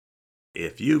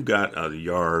If you've got a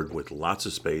yard with lots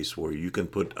of space where you can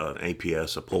put an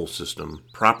APS, a pole system,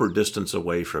 proper distance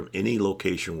away from any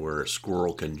location where a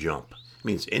squirrel can jump, it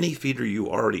means any feeder you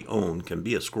already own can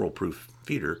be a squirrel-proof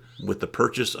feeder with the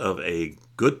purchase of a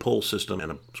good pole system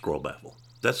and a squirrel baffle.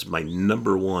 That's my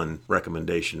number one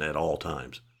recommendation at all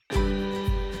times.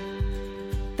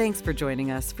 Thanks for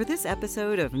joining us for this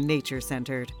episode of Nature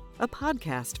Centered, a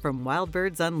podcast from Wild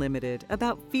Birds Unlimited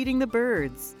about feeding the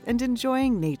birds and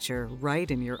enjoying nature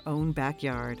right in your own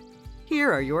backyard.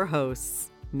 Here are your hosts,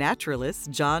 naturalists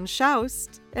John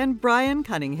Schaust and Brian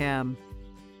Cunningham.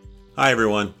 Hi,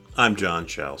 everyone. I'm John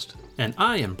Schaust. And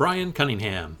I am Brian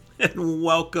Cunningham. And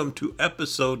welcome to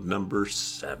episode number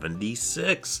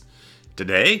 76.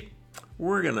 Today,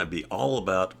 we're going to be all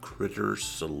about critter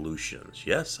solutions.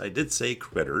 Yes, I did say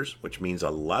critters, which means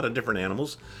a lot of different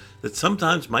animals that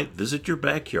sometimes might visit your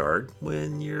backyard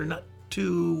when you're not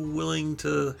too willing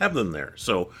to have them there.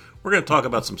 So we're going to talk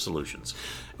about some solutions.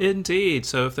 Indeed.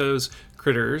 So if those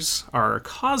critters are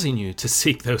causing you to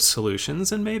seek those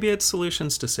solutions, and maybe it's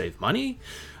solutions to save money,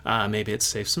 maybe it's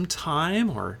save some time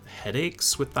or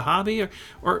headaches with the hobby,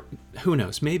 or who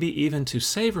knows, maybe even to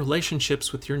save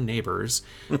relationships with your neighbors.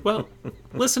 Well,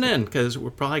 listen in, because we're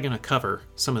probably going to cover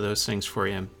some of those things for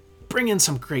you and bring in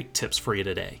some great tips for you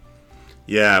today.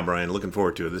 Yeah, Brian, looking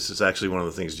forward to it. This is actually one of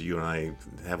the things that you and I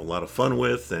have a lot of fun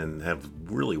with and have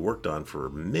really worked on for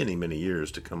many, many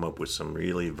years to come up with some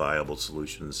really viable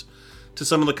solutions to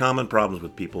some of the common problems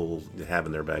with people have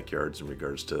in their backyards in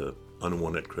regards to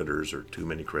unwanted critters or too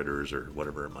many critters or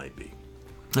whatever it might be.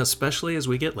 Especially as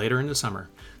we get later into summer.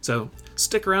 So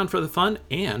stick around for the fun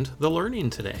and the learning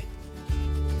today.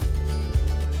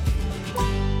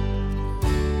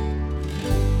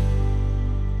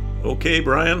 Okay,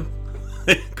 Brian.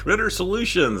 Critter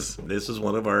solutions. This is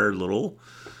one of our little,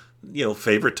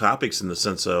 favorite topics in the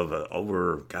sense of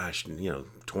over,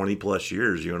 20 plus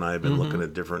years, you and I have been looking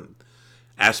at different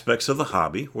aspects of the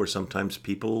hobby where sometimes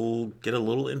people get a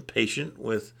little impatient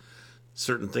with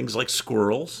certain things like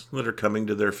squirrels that are coming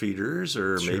to their feeders,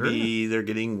 or maybe they're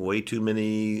getting way too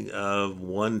many of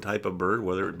one type of bird,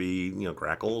 whether it be,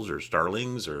 grackles or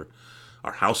starlings or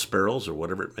house sparrows or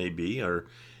whatever it may be, or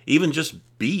even just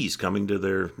bees coming to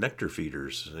their nectar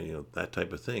feeders, that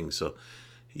type of thing. So,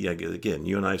 yeah, again,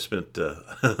 you and I have spent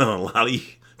a lot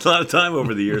of time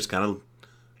over the years kind of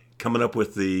coming up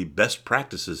with the best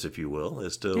practices, if you will,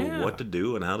 as to what to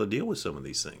do and how to deal with some of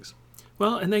these things.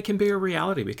 Well, and they can be a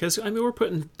reality because, we're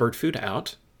putting bird food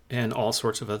out and all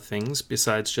sorts of other things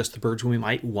besides just the birds we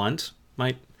might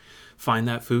find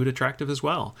that food attractive as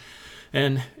well.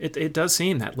 And it does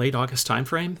seem that late August time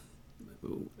frame,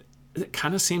 it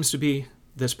kind of seems to be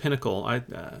this pinnacle.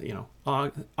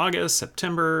 August,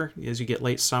 September, as you get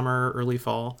late summer, early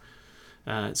fall.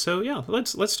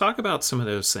 Let's talk about some of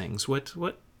those things.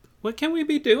 What can we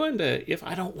be doing if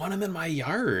I don't want them in my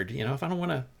yard? If I don't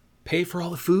want to pay for all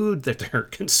the food that they're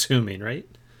consuming, right?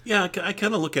 Yeah, I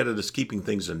kind of look at it as keeping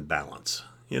things in balance.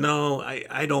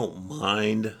 I don't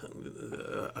mind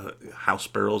house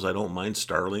sparrows. I don't mind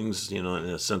starlings, in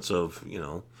a sense of,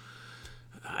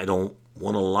 I don't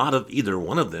want a lot of either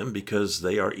one of them because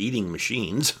they are eating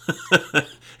machines.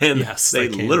 And yes, they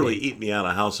literally eat me out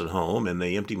of house and home, and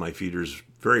they empty my feeders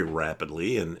very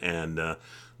rapidly, and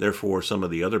therefore some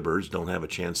of the other birds don't have a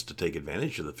chance to take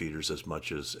advantage of the feeders as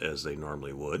much as they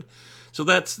normally would. So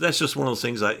that's just one of those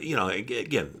things.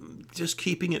 Again, just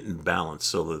keeping it in balance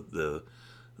so that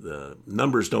the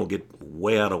numbers don't get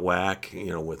way out of whack,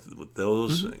 with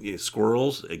those.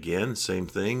 Squirrels, again, same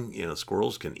thing.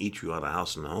 Squirrels can eat you out of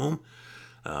house and home.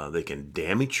 They can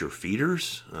damage your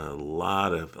feeders. A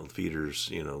lot of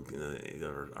feeders,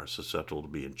 are susceptible to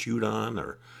being chewed on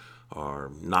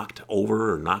or knocked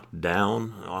over or knocked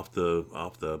down off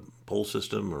the pole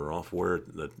system or off where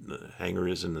the hanger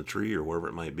is in the tree or wherever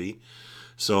it might be.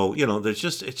 So, it's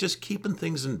just keeping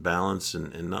things in balance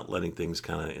and not letting things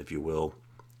kind of, if you will,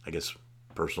 I guess,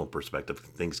 personal perspective,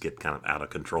 things get kind of out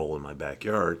of control in my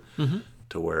backyard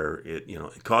to where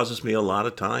it causes me a lot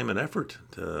of time and effort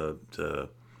to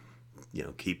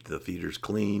keep the feeders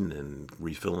clean and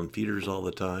refilling feeders all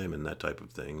the time and that type of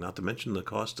thing. Not to mention the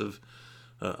cost of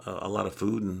a lot of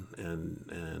food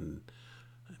and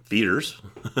feeders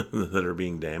that are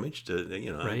being damaged.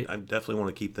 Right. I definitely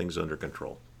want to keep things under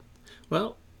control.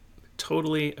 Well,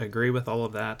 totally agree with all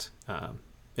of that.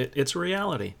 It's a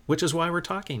reality, which is why we're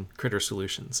talking critter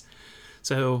solutions.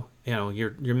 So,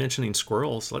 you're mentioning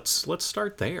squirrels. Let's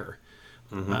start there.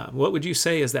 What would you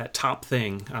say is that top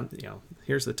thing?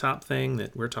 Here's the top thing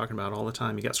that we're talking about all the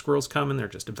time. You got squirrels coming; they're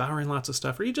just devouring lots of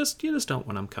stuff, or you just don't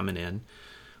want them coming in.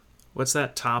 What's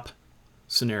that top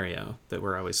scenario that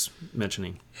we're always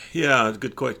mentioning? Yeah,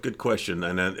 good question.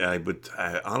 And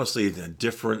I honestly, a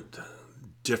different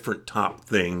top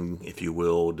thing, if you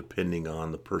will, depending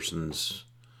on the person's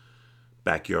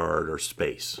backyard or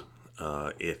space.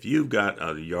 If you've got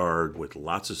a yard with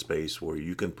lots of space where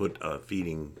you can put a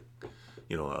feeding,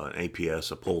 an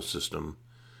APS, a pole system,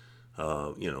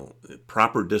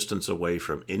 proper distance away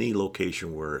from any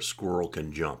location where a squirrel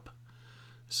can jump.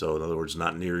 So in other words,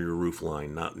 not near your roof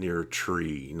line, not near a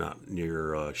tree, not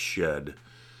near a shed.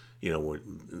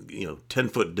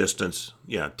 10-foot distance,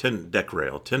 10 deck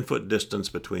rail, 10-foot distance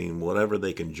between whatever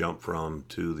they can jump from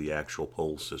to the actual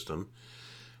pole system.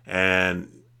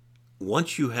 And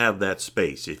once you have that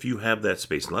space, if you have that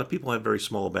space, a lot of people have very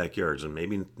small backyards, and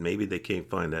maybe they can't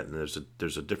find that, and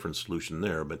there's a different solution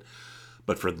there. But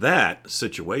for that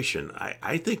situation,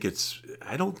 I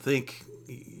don't think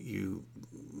you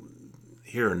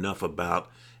hear enough about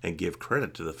and give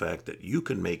credit to the fact that you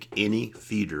can make any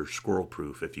feeder squirrel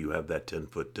proof if you have that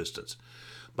 10-foot distance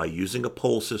by using a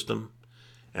pole system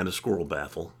and a squirrel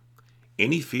baffle.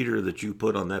 Any feeder that you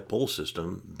put on that pole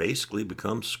system basically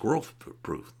becomes squirrel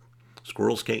proof.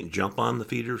 Squirrels can't jump on the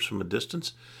feeders from a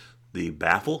distance. The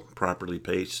baffle, properly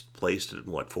placed at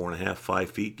 4.5,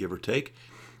 5 feet, give or take,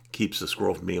 keeps the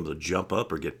squirrel from being able to jump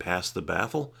up or get past the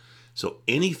baffle. So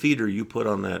any feeder you put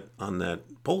on that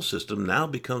pole system now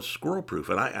becomes squirrel proof,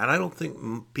 and I don't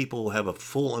think people have a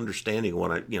full understanding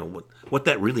of what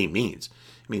that really means.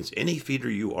 It means any feeder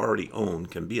you already own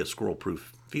can be a squirrel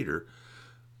proof feeder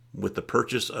with the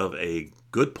purchase of a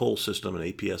good pole system, an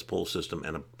APS pole system,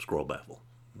 and a squirrel baffle.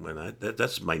 And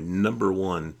that's my number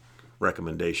one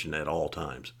recommendation at all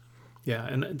times. Yeah,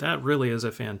 and that really is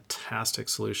a fantastic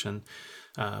solution.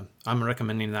 I'm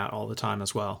recommending that all the time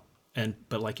as well.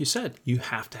 But like you said, you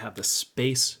have to have the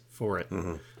space for it.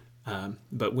 Mm-hmm.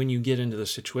 But when you get into the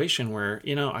situation where,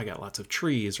 I got lots of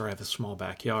trees or I have a small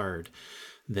backyard,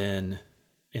 then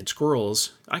in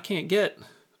squirrels, I can't get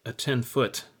a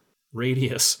 10-foot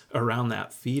radius around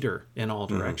that feeder in all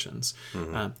directions.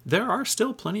 Mm-hmm. There are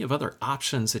still plenty of other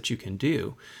options that you can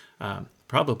do,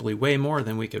 probably way more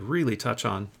than we could really touch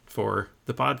on for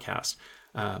the podcast.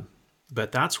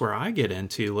 But that's where I get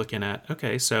into looking at,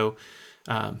 okay, so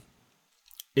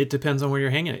it depends on where you're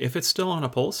hanging it. If it's still on a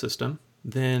pole system,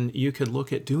 then you could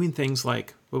look at doing things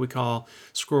like what we call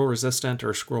squirrel resistant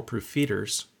or squirrel proof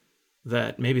feeders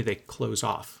that maybe they close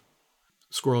off.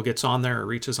 Squirrel gets on there or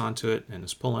reaches onto it and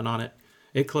is pulling on it.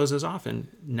 It closes off, and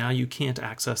now you can't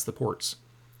access the ports.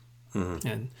 Mm-hmm.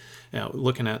 And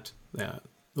looking at the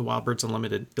Wild Birds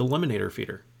Unlimited Eliminator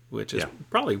feeder, which is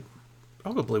probably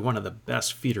one of the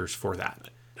best feeders for that.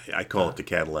 I call it the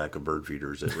Cadillac of bird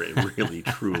feeders. It really,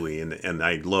 truly, and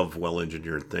I love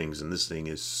well-engineered things, and this thing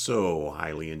is so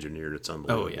highly engineered, it's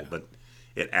unbelievable. Oh, yeah. But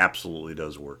it absolutely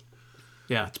does work.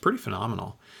 Yeah, it's pretty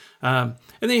phenomenal. And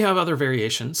then you have other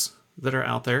variations that are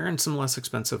out there, and some less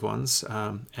expensive ones,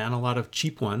 and a lot of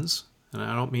cheap ones. And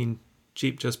I don't mean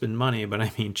cheap just in money, but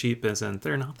I mean cheap as in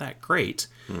they're not that great.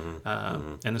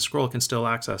 Mm-hmm. And the squirrel can still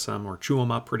access them or chew them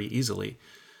up pretty easily.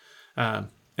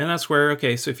 And that's where,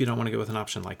 so if you don't want to go with an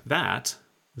option like that,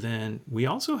 then we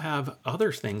also have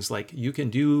other things like you can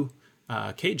do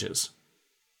cages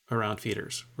around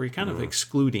feeders where you're kind of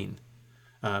excluding.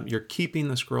 You're keeping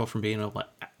the squirrel from being able to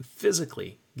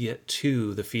physically get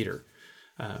to the feeder.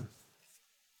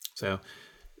 So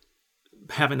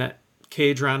having that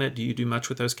cage around it, do you do much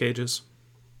with those cages?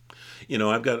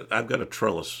 I've got a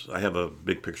trellis. I have a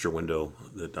big picture window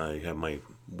that I have my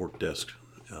work desk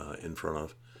in front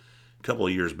of. A couple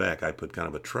of years back, I put kind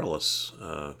of a trellis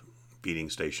feeding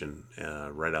station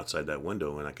right outside that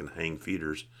window, and I can hang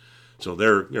feeders. So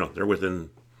they're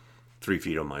within 3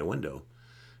 feet of my window,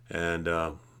 and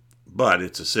but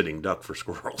it's a sitting duck for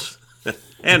squirrels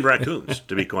and raccoons.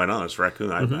 To be quite honest,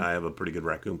 I have a pretty good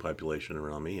raccoon population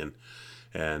around me,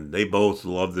 and they both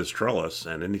love this trellis.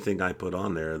 And anything I put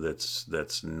on there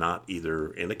that's not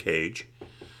either in a cage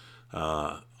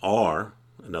or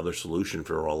another solution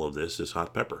for all of this is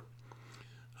hot pepper.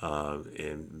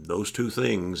 And those two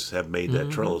things have made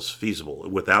that trellis feasible.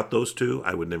 Without those two,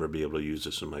 I would never be able to use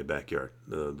this in my backyard.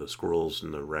 The squirrels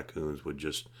and the raccoons would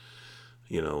just,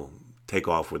 take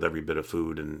off with every bit of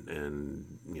food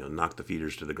and knock the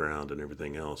feeders to the ground and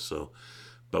everything else. So,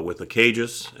 but with the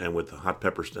cages and with the hot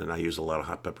peppers, and I use a lot of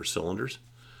hot pepper cylinders,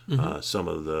 some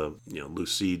of the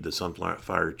loose seed, the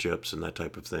sunflower chips, and that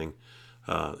type of thing.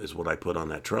 Is what I put on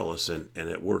that trellis, and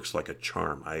it works like a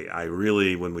charm. I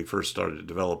really, when we first started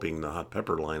developing the hot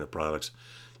pepper line of products,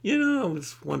 I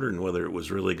was wondering whether it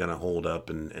was really going to hold up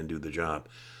and do the job.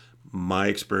 My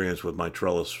experience with my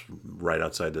trellis right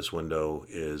outside this window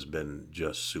has been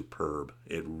just superb.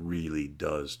 It really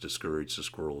does discourage the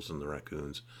squirrels and the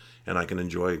raccoons. And I can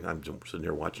enjoy, I'm sitting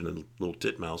here watching a little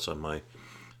titmouse on my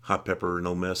hot pepper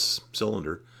no mess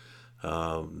cylinder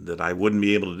that I wouldn't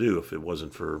be able to do if it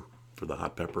wasn't for the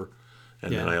hot pepper.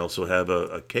 And then I also have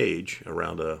a cage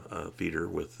around a feeder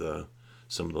with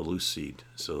some of the loose seed.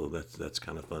 So that's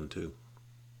kind of fun too.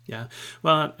 Yeah.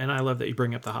 Well, and I love that you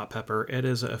bring up the hot pepper. It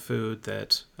is a food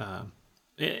that,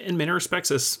 in many respects,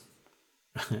 has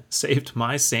saved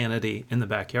my sanity in the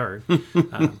backyard.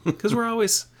 Because we're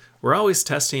always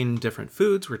testing different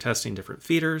foods. We're testing different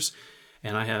feeders.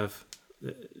 And I have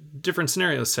different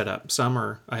scenarios set up.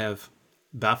 I have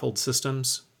baffled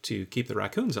systems to keep the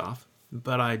raccoons off.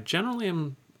 But I generally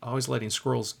am always letting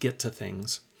squirrels get to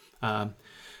things.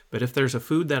 But if there's a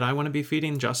food that I want to be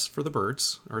feeding just for the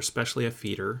birds, or especially a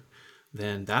feeder,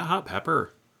 then that hot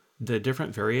pepper, the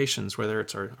different variations, whether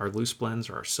it's our loose blends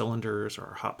or our cylinders or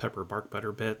our hot pepper bark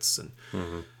butter bits, and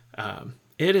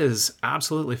it is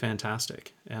absolutely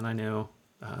fantastic. And I know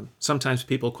sometimes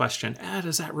people question,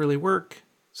 does that really work?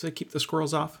 So they keep the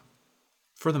squirrels off?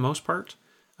 For the most part,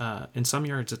 in some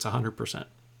yards it's 100%.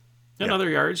 In other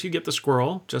yards, you get the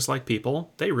squirrel, just like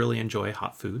people. They really enjoy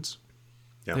hot foods.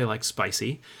 Yeah. They like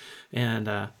spicy,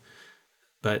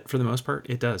 but for the most part,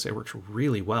 it does. It works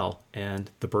really well,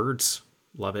 and the birds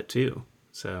love it too.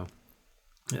 So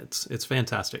it's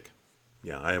fantastic.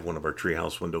 Yeah, I have one of our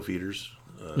treehouse window feeders.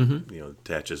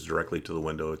 Attaches directly to the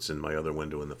window. It's in my other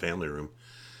window in the family room,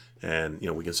 and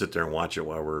we can sit there and watch it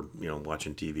while we're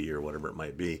watching TV or whatever it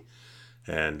might be.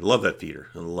 And love that feeder,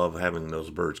 and love having those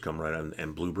birds come right on.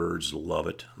 And bluebirds love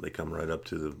it. They come right up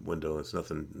to the window. It's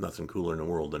nothing cooler in the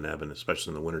world than having, especially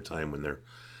in the wintertime when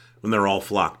they're all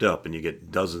flocked up, and you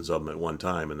get dozens of them at one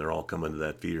time, and they're all coming to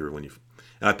that feeder. And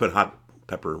I put hot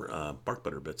pepper bark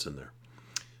butter bits in there,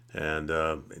 and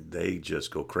they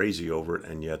just go crazy over it.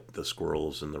 And yet the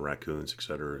squirrels and the raccoons,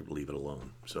 etc., leave it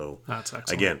alone. So that's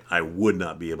excellent. Again, I would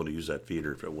not be able to use that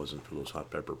feeder if it wasn't for those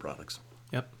hot pepper products.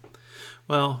 Yep.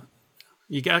 Well,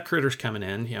 you got critters coming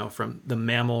in, from the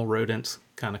mammal, rodent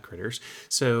kind of critters.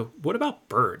 So what about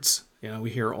birds? We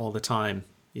hear all the time.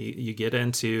 You get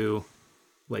into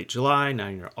late July, now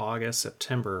you're August,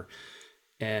 September,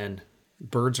 and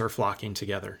birds are flocking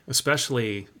together,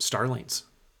 especially starlings,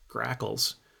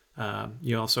 grackles.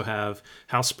 You also have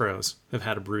house sparrows have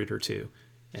had a brood or two.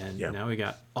 And now we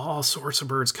got all sorts of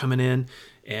birds coming in,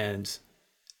 and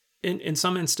in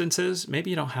some instances,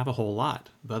 maybe you don't have a whole lot.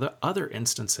 But other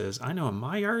instances, I know in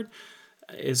my yard,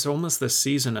 it's almost the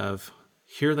season of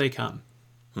here they come.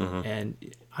 Mm-hmm.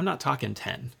 And I'm not talking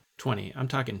 10, 20. I'm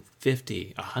talking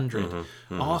 50, 100.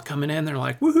 All coming in. They're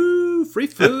like, woohoo, free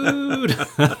food.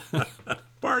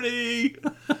 Party.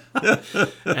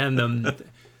 And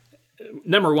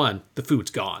number one, the food's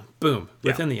gone. Boom,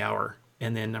 within the hour.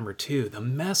 And then number two, the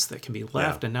mess that can be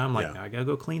left. And now I'm like, I gotta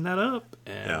go clean that up.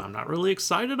 And I'm not really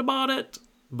excited about it,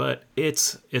 but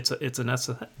it's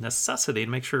a necessity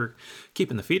to make sure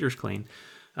keeping the feeders clean.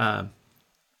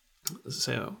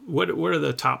 So what are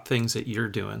the top things that you're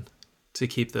doing to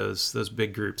keep those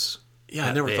big groups? Yeah,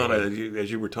 I never thought,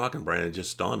 as you were talking, Brian, it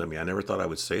just dawned on me. I never thought I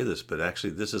would say this, but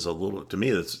actually this is to me,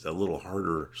 it's a little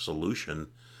harder solution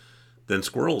than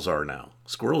squirrels are now.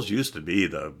 Squirrels used to be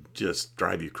just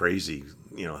drive you crazy.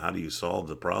 How do you solve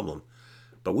the problem?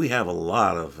 But we have a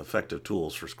lot of effective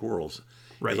tools for squirrels.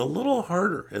 Right. It's a little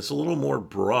harder. It's a little more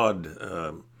broad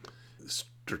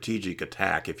strategic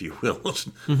attack, if you will,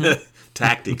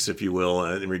 tactics, if you will,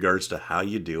 in regards to how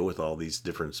you deal with all these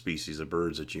different species of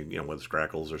birds that whether it's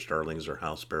grackles or starlings or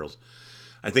house sparrows.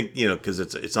 I think, because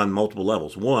it's on multiple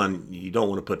levels. One, you don't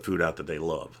want to put food out that they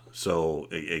love. So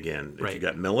again, if you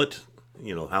got millet,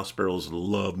 house sparrows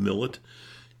love millet.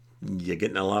 You're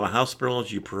getting a lot of house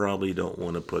sparrows. You probably don't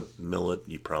want to put millet.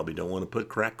 You probably don't want to put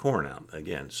cracked corn out.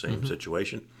 Again, same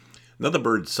situation. Another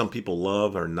bird some people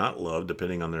love or not love,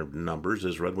 depending on their numbers,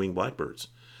 is red-winged blackbirds.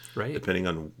 Right. Depending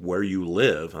on where you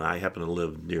live, and I happen to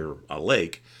live near a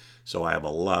lake, so I have a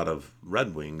lot of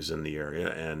redwings in the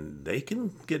area, and they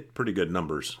can get pretty good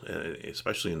numbers,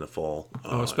 especially in the fall.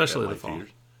 Especially the fall.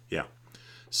 Feeders. Yeah.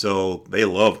 So they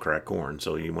love cracked corn.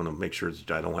 So you want to make sure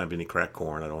that I don't have any cracked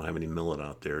corn. I don't have any millet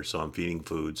out there. So I'm feeding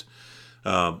foods.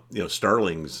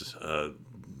 Starlings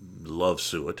love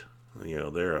suet. They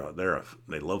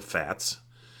love fats.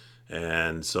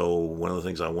 And so one of the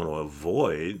things I want to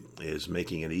avoid is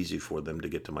making it easy for them to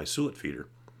get to my suet feeder.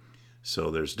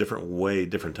 So there's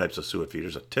different types of suet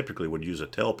feeders. I typically would use a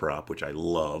tail prop, which I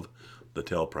love. The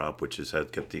tail prop, which has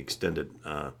got the extended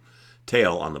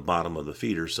tail on the bottom of the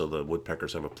feeder, so the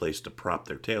woodpeckers have a place to prop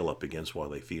their tail up against while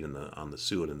they feed on the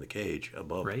suet in the cage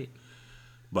above. Right.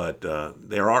 But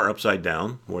there are upside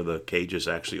down where the cage is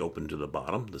actually open to the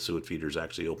bottom. The suet feeder is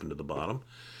actually open to the bottom.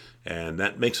 And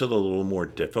that makes it a little more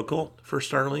difficult for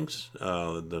starlings.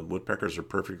 The woodpeckers are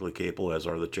perfectly capable, as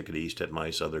are the chickadees,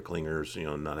 titmice, other clingers,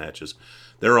 nuthatches.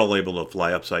 They're all able to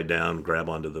fly upside down, grab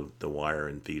onto the wire,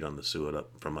 and feed on the suet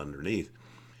up from underneath.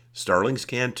 Starlings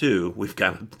can too. We've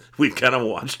kind of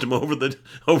watched them over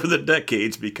the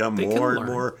decades become more and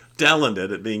more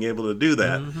talented at being able to do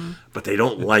that, but they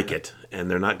don't like it,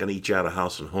 and they're not going to eat you out of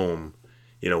house and home.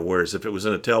 Whereas if it was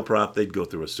in a tail prop, they'd go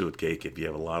through a suet cake. If you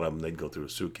have a lot of them, they'd go through a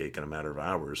suet cake in a matter of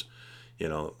hours.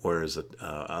 Whereas a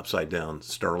upside down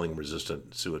starling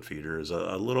resistant suet feeder is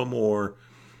a little more.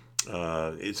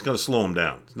 It's going to slow them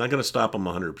down. It's not going to stop them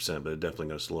 100%, but it's definitely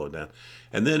going to slow it down.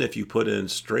 And then if you put in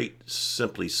straight,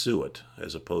 simply suet,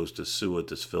 as opposed to suet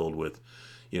that's filled with,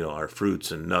 our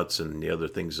fruits and nuts and the other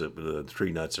things, the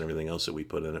tree nuts and everything else that we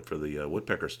put in it for the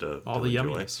woodpeckers to all the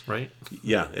enjoy. yumminess, right?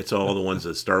 Yeah, it's all the ones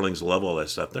that starlings love, all that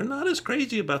stuff. They're not as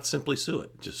crazy about simply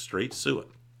suet, just straight suet.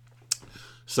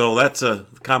 So that's a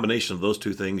combination of those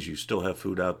two things. You still have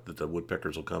food out that the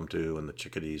woodpeckers will come to, and the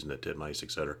chickadees and the titmice,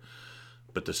 etc.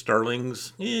 But the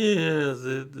starlings,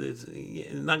 it's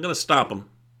not going to stop them,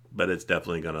 but it's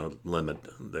definitely going to limit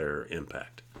their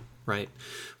impact. Right.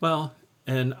 Well,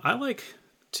 and I like,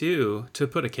 too, to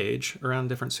put a cage around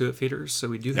different suet feeders. So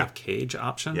we do have cage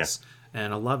options. Yeah.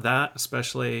 And I love that,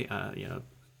 especially,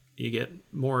 you get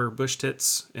more bush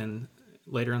tits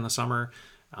later in the summer.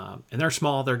 And they're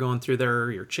small. They're going through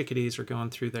there. Your chickadees are going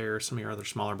through there. Some of your other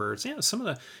smaller birds. Yeah,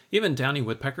 even downy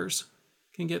woodpeckers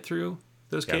can get through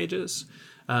those cages.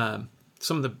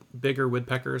 Some of the bigger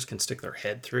woodpeckers can stick their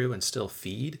head through and still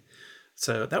feed.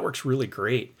 So that works really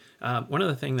great. One of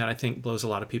the things that I think blows a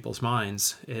lot of people's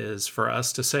minds is for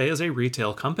us to say, as a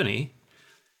retail company,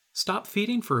 stop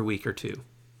feeding for a week or two.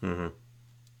 Mm-hmm.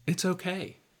 It's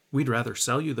okay. We'd rather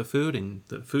sell you the food and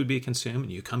the food be consumed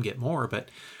and you come get more. But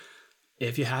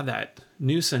if you have that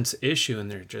nuisance issue and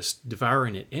they're just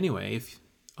devouring it anyway,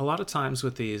 a lot of times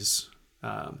with these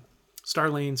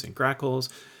starlings and grackles,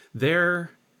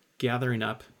 they're gathering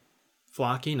up,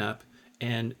 flocking up,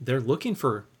 and they're looking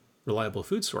for reliable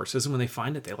food sources. And when they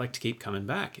find it, they like to keep coming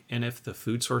back. And if the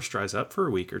food source dries up for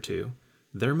a week or two,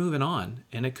 they're moving on.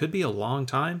 And it could be a long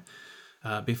time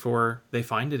before they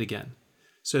find it again.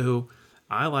 So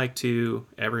I like to,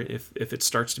 if it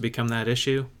starts to become that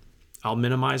issue, I'll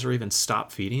minimize or even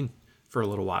stop feeding for a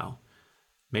little while.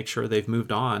 Make sure they've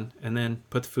moved on, and then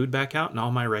put the food back out, and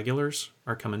all my regulars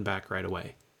are coming back right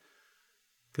away.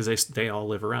 Because they all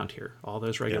live around here, all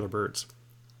those regular birds.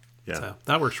 Yeah. So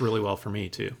that works really well for me,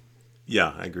 too.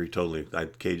 Yeah, I agree totally.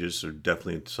 Cages are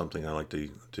definitely something I like to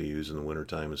use in the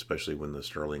wintertime, especially when the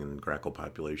starling and grackle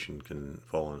population can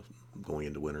fall going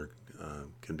into winter,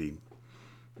 can be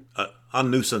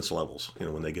on nuisance levels,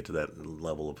 when they get to that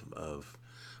level of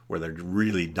where they're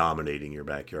really dominating your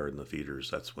backyard and the feeders.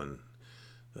 That's when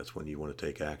you want to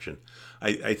take action.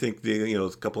 I think a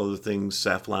couple other things.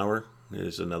 Safflower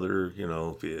is another.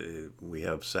 We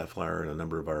have safflower in a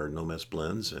number of our no-mess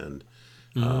blends, and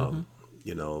the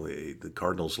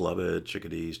cardinals love it.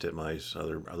 Chickadees, titmice,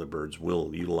 other birds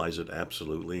will utilize it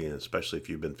absolutely, and especially if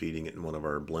you've been feeding it in one of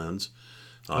our blends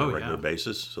on a regular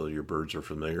basis, so your birds are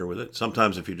familiar with it.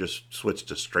 Sometimes if you just switch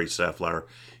to straight safflower,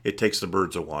 it takes the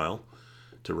birds a while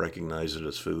to recognize it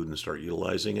as food and start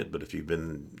utilizing it. But if you've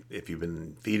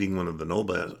been feeding one of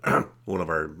the one of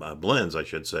our blends, I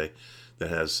should say, that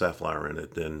has safflower in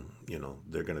it, then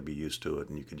they're going to be used to it,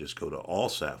 and you can just go to all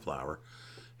safflower,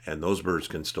 and those birds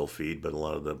can still feed. But a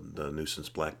lot of the nuisance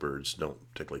blackbirds don't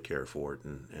particularly care for it,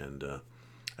 and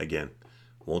again,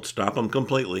 won't stop them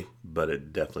completely, but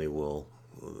it definitely will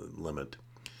limit.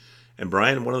 And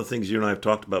Brian, one of the things you and I have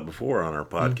talked about before on our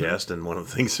podcast, and one of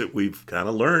the things that we've kind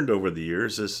of learned over the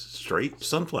years, is straight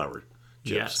sunflower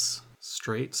chips. Yes,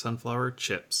 straight sunflower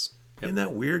chips. Yep. Isn't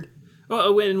that weird?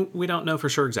 Well, we don't know for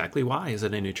sure exactly why. Is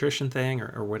it a nutrition thing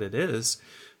or what it is?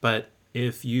 But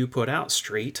if you put out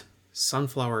straight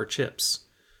sunflower chips,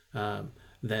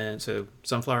 then so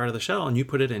sunflower out of the shell, and you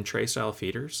put it in tray-style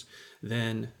feeders,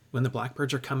 then when the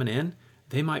blackbirds are coming in,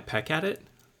 they might peck at it.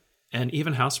 And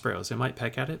even house sparrows, they might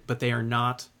peck at it, but they are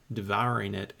not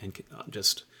devouring it and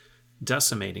just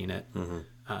decimating it. Mm-hmm.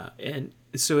 And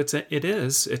so it's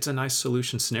a nice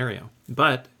solution scenario.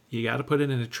 But you got to put it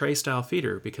in a tray-style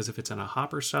feeder, because if it's in a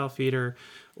hopper-style feeder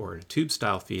or a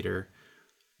tube-style feeder,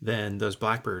 then those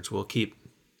blackbirds will keep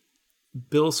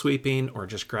bill sweeping or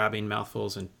just grabbing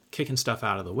mouthfuls and kicking stuff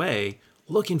out of the way,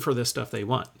 looking for this stuff they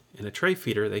want. In a tray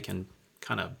feeder, they can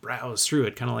kind of browse through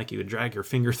it, kind of like you would drag your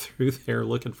finger through there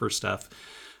looking for stuff,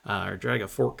 or drag a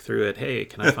fork through it. Hey,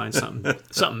 can I find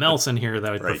something else in here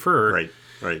that I'd prefer?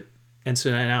 Right. And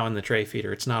so now in the tray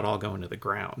feeder, it's not all going to the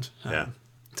ground.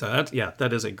 So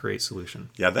that is a great solution.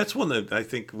 Yeah, that's one that I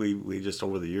think we just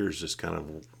over the years just kind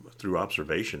of through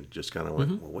observation just kind of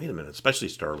went, well, wait a minute, especially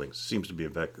starlings seems to be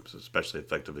especially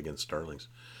effective against starlings.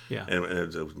 Yeah, and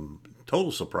it's a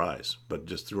total surprise, but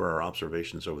just through our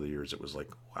observations over the years, it was like,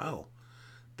 wow,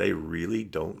 they really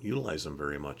don't utilize them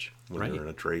very much when they're in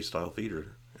a tray style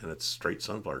feeder, and it's straight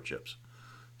sunflower chips.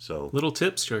 So little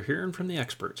tips you're hearing from the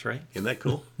experts, right? Isn't that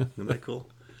cool? Isn't that cool?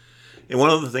 And one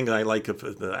other thing that I like,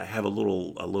 I have a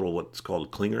little what's called a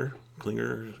clinger.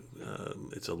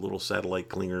 It's a little satellite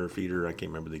clinger feeder. I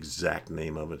can't remember the exact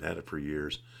name of it. Had it for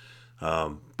years,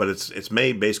 but it's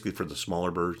made basically for the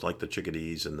smaller birds like the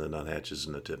chickadees and the nuthatches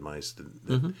and the titmice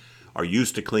that are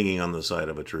used to clinging on the side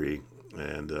of a tree,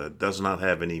 and does not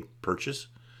have any perches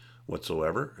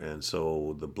whatsoever. And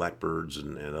so the blackbirds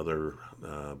and other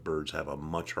birds have a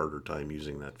much harder time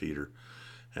using that feeder.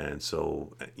 And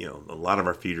so, a lot of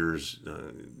our feeders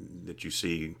that you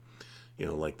see,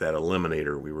 like that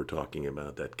Eliminator we were talking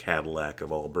about, that Cadillac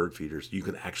of all bird feeders, you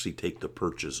can actually take the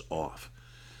perches off.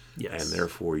 Yes. And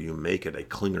therefore you make it a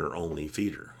clinger-only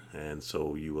feeder. And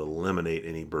so you eliminate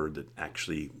any bird that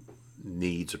actually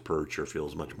needs a perch or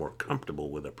feels much more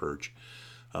comfortable with a perch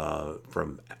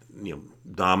from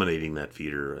dominating that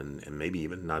feeder and maybe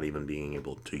even not even being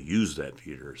able to use that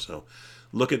feeder. So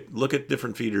look at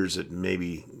different feeders that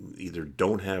maybe either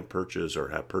don't have perches or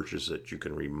have perches that you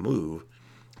can remove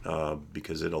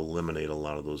because it'll eliminate a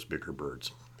lot of those bigger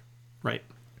birds. Right.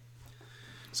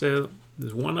 So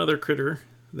there's one other critter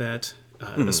that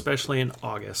especially in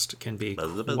August can be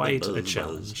quite a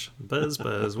challenge. Buzz,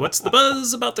 buzz. What's the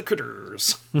buzz about the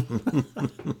critters?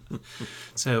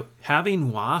 So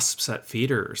having wasps at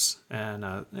feeders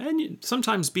and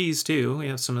sometimes bees too. We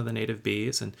have some of the native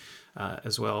bees and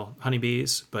as well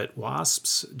honeybees, but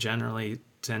wasps generally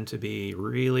tend to be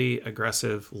really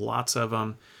aggressive. Lots of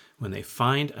them when they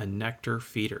find a nectar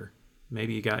feeder.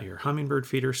 Maybe you got your hummingbird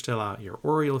feeder still out, your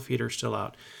oriole feeder still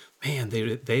out. Man,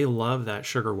 they love that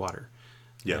sugar water.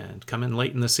 Yeah. And come in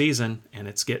late in the season and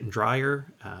it's getting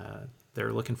drier.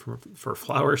 They're looking for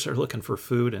flowers. They're looking for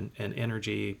food and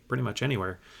energy pretty much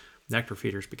anywhere. Nectar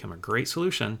feeders become a great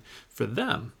solution for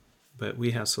them. But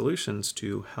we have solutions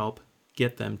to help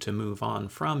get them to move on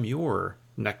from your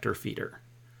nectar feeder.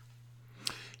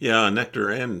 Yeah, nectar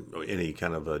and any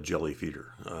kind of a jelly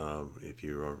feeder. If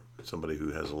you are somebody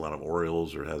who has a lot of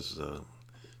orioles or has a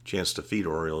chance to feed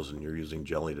orioles and you're using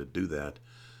jelly to do that,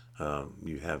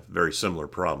 you have very similar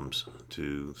problems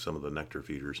to some of the nectar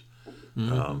feeders.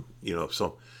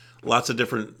 So lots of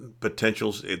different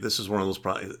potentials. This is one of those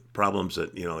problems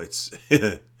that, it's...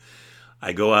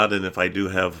 I go out and if I do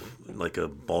have like a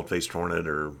bald-faced hornet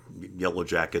or yellow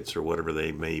jackets or whatever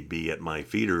they may be at my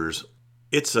feeders,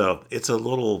 it's a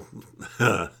little...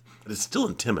 it's still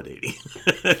intimidating.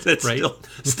 It's right?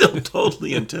 still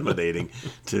totally intimidating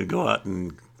to go out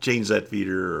and change that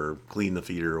feeder or clean the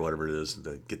feeder or whatever it is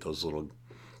to get those little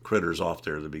critters off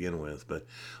there to begin with. But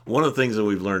one of the things that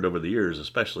we've learned over the years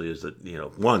especially is that,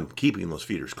 one, keeping those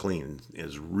feeders clean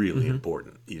is really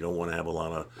important. You don't want to have a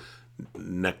lot of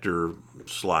nectar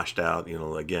sloshed out.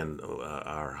 Again,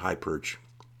 our high perch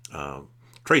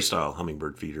tray style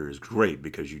hummingbird feeder is great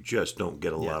because you just don't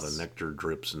get a lot of nectar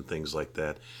drips and things like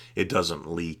that. It doesn't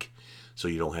leak. So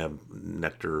you don't have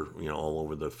nectar, all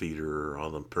over the feeder or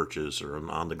on the perches or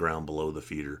on the ground below the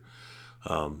feeder.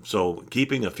 So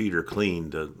keeping a feeder clean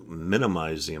to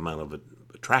minimize the amount of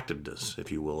attractiveness,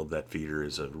 if you will, of that feeder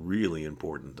is a really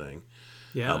important thing.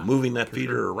 Yeah, moving that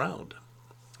feeder around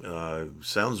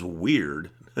sounds weird,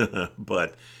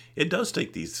 but it does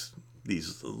take these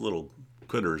little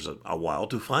critters a while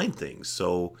to find things.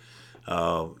 So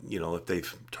if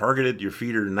they've targeted your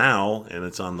feeder now and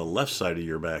it's on the left side of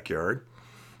your backyard,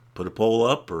 put a pole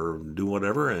up or do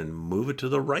whatever and move it to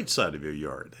the right side of your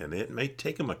yard. And it may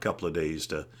take them a couple of days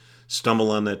to stumble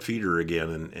on that feeder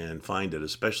again and find it,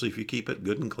 especially if you keep it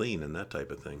good and clean and that type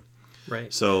of thing.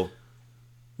 Right. So,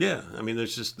 yeah,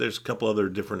 there's a couple other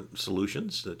different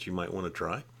solutions that you might want to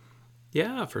try.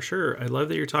 Yeah, for sure. I love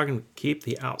that you're talking keep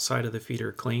the outside of the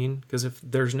feeder clean because if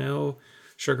there's no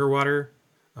sugar water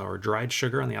or dried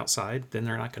sugar on the outside, then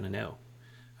they're not going to know.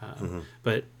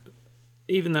 But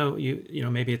even though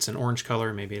maybe it's an orange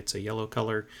color, maybe it's a yellow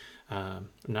color,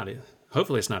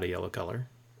 hopefully it's not a yellow color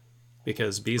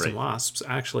because bees and wasps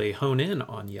actually hone in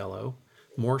on yellow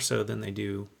more so than they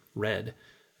do red,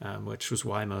 which was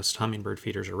why most hummingbird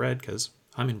feeders are red because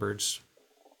hummingbirds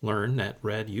learn that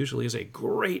red usually is a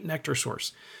great nectar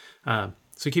source.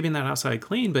 So keeping that outside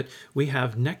clean, but we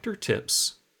have nectar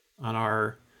tips on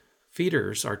our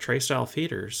feeders, our tray-style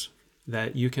feeders,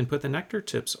 that you can put the nectar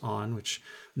tips on, which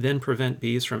then prevent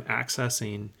bees from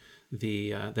accessing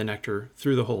the nectar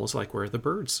through the holes, like where the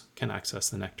birds can access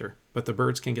the nectar. But the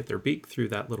birds can get their beak through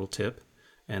that little tip,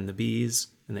 and the bees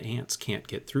and the ants can't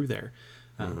get through there.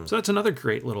 So that's another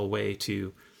great little way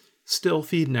to still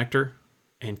feed nectar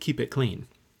and keep it clean.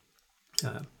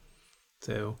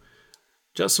 So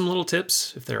just some little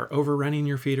tips. If they're overrunning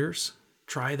your feeders,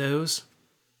 try those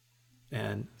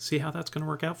and see how that's going to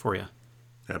work out for you.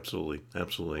 Absolutely,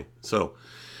 absolutely. So,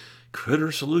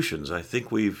 critter solutions. I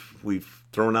think we've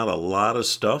thrown out a lot of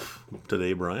stuff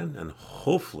today, Brian, and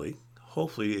hopefully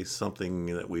something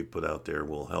that we put out there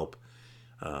will help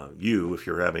you if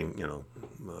you're having,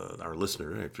 our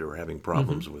listener, if you're having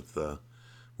problems with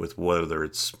whether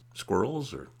it's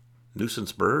squirrels or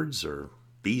nuisance birds or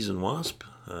bees and wasps.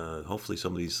 Hopefully,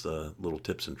 some of these little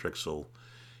tips and tricks will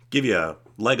give you a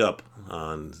leg up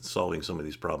on solving some of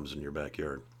these problems in your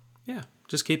backyard. Yeah,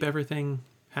 just keep everything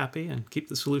happy and keep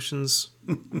the solutions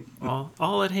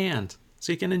all at hand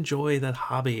so you can enjoy that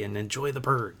hobby and enjoy the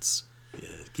birds. Yeah,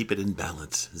 keep it in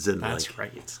balance. Zen-like. That's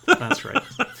right. That's right.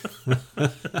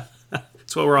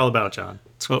 That's what we're all about, John.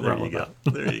 That's what we're all about.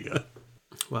 There you go.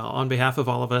 Well, on behalf of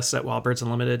all of us at Wild Birds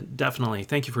Unlimited, definitely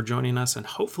thank you for joining us, and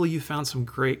hopefully you found some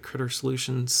great critter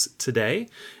solutions today.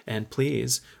 And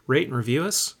please rate and review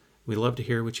us. We love to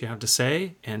hear what you have to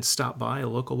say, and stop by a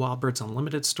local Wild Birds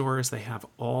Unlimited store, as they have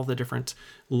all the different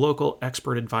local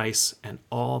expert advice and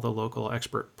all the local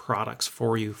expert products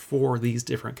for you for these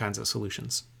different kinds of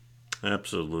solutions.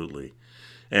 Absolutely.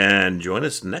 And join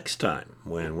us next time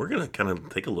when we're going to kind of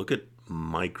take a look at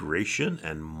migration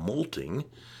and molting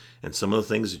and some of the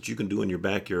things that you can do in your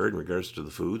backyard in regards to the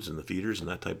foods and the feeders and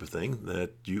that type of thing that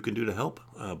you can do to help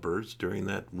birds during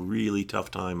that really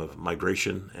tough time of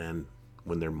migration and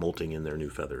when they're molting in their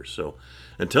new feathers. So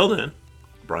until then,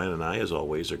 Brian and I, as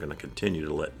always, are going to continue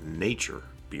to let nature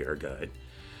be our guide.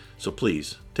 So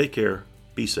please take care,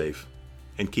 be safe,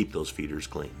 and keep those feeders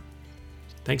clean.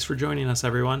 Thanks for joining us,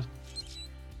 everyone.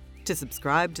 To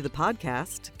subscribe to the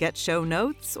podcast, get show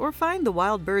notes, or find the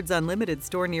Wild Birds Unlimited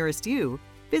store nearest you,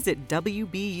 visit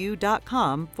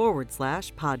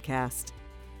wbu.com/podcast.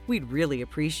 We'd really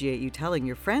appreciate you telling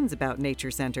your friends about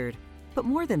Nature Centered. But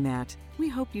more than that, we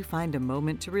hope you find a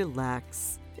moment to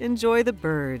relax, enjoy the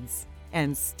birds,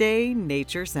 and stay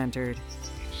nature-centered.